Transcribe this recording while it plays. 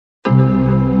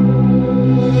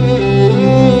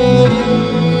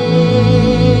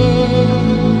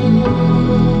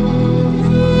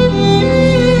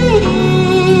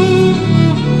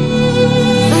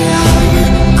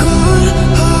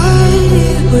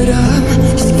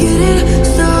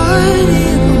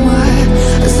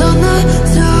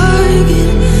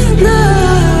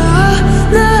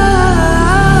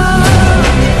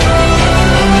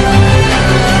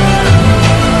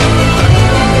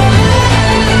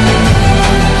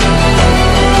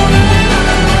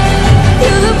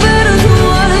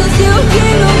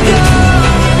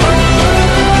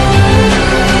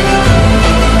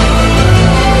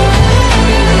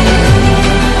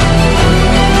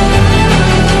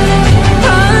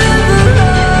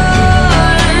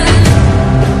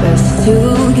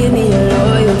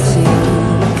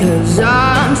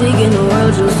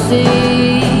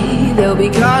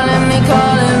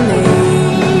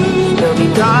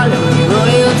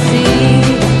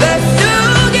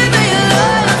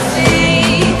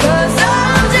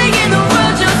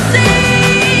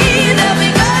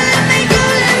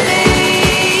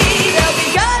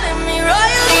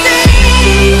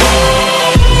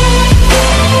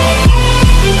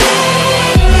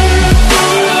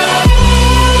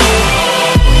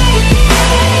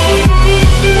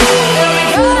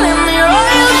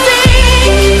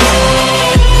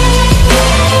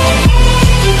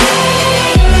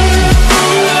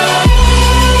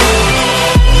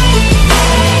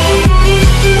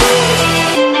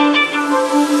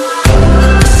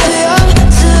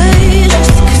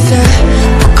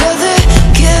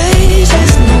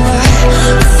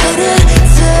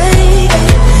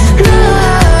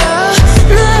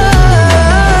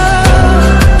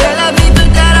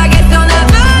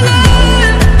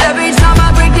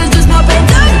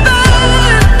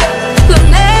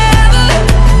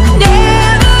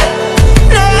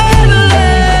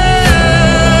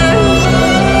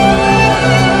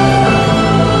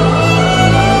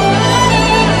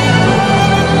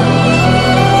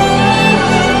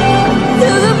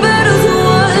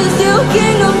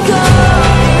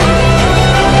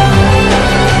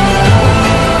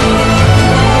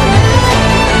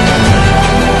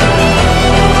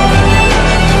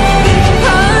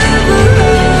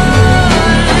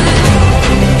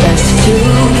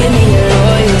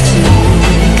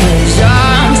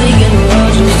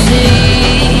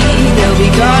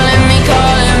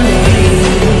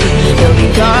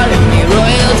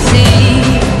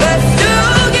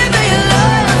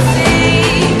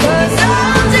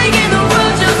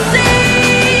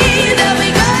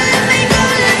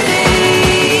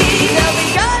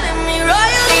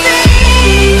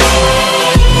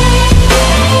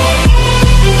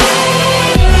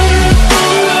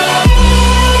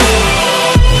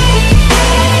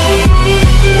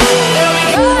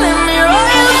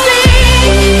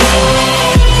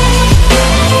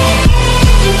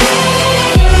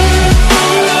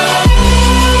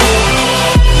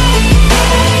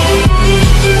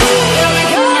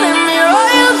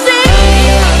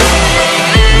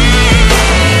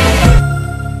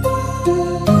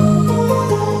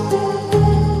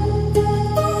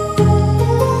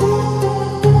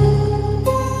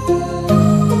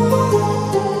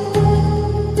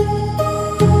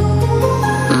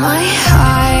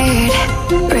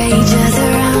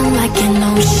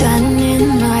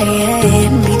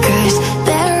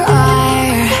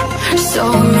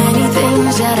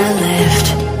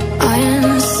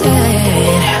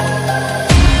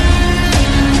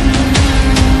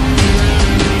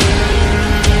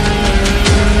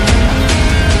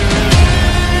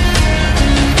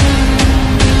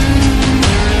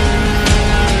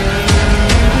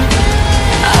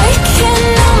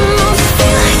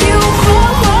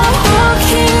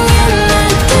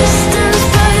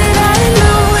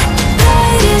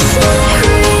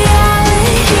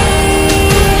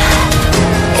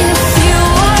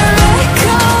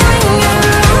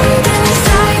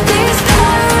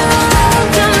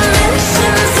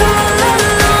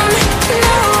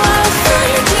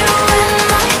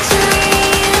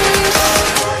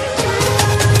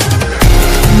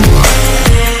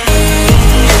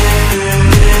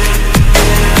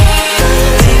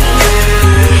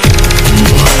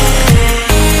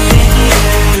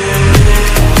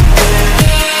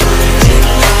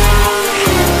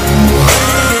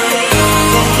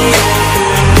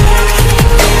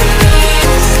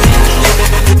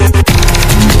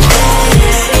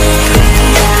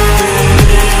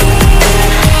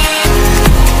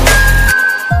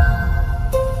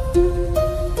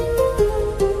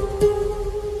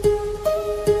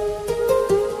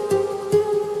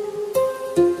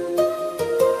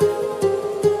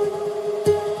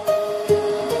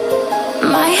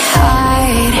My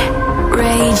heart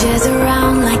rages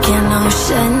around like an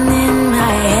ocean in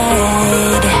my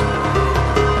head.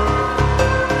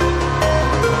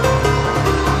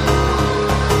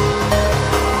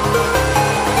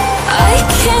 I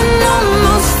can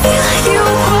almost feel you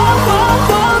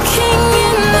walking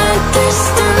in the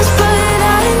distance, but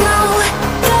I know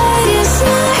that it's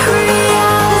not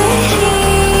reality.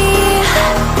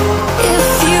 If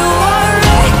you are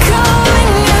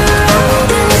echoing around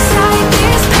inside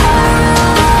these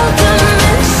parallel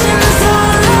dimensions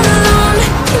all alone,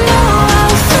 know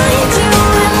I'll find you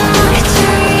in my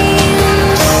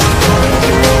dreams.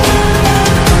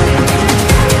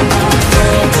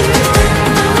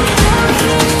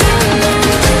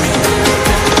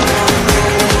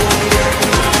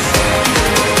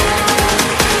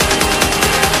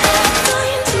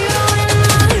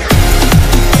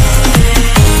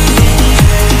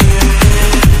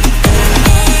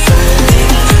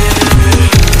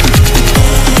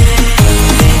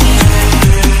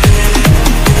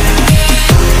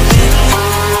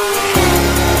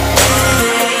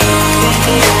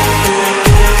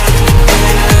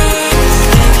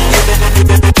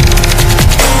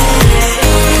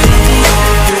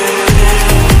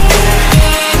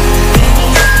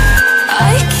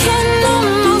 I can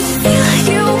almost feel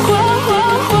you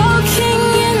walking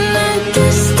in the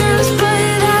distance,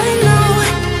 but I know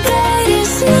that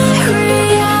it's not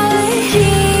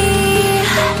reality.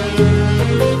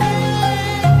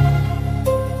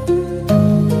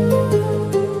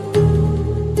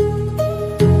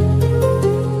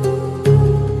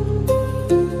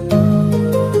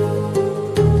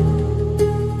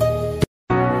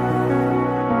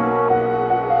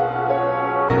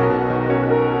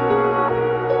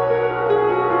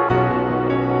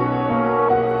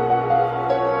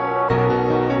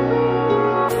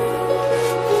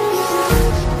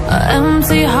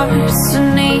 Empty hearts and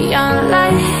neon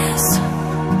lights,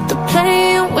 they're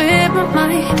playing with my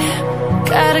mind.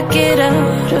 Gotta get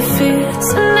out of here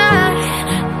tonight.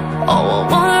 Oh, I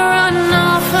wanna run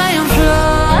off and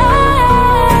fly,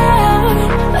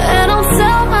 and I'll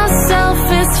tell myself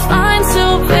it's fine to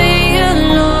be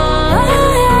alone,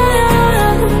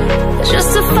 just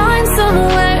to find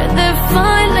somewhere that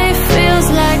finally feels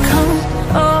like home.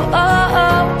 Oh, oh,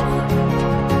 oh.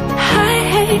 I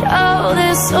hate all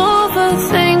this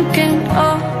overthinking.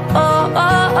 Oh, oh,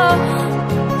 oh, oh.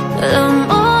 The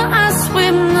more I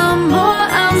swim, the more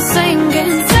I'm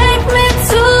sinking. Take me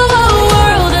to a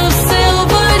world of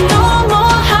silver. No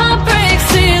more heartbreaks,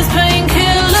 tears,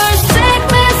 painkillers. Take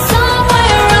me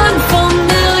somewhere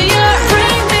unfamiliar.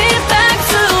 Bring me back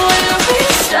to where we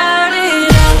started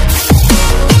out.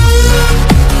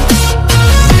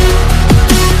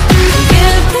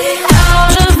 Get me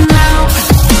out of now,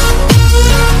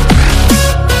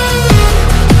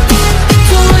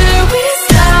 to where we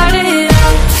started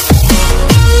out.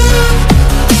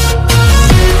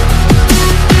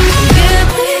 Get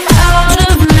me out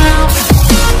of now,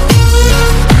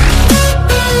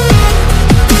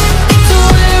 to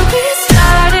where we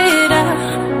started out.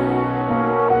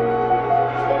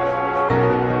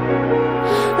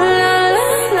 La la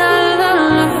la la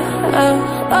la,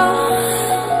 oh, oh.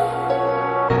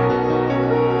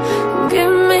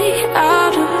 Get me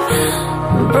out of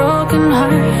broken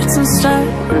hearts and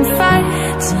starting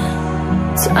fights,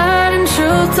 turning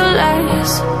truth to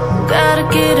lies. Gotta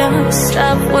get up,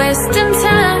 stop wasting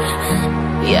time.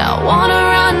 Yeah, I wanna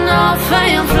run off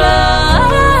and fly.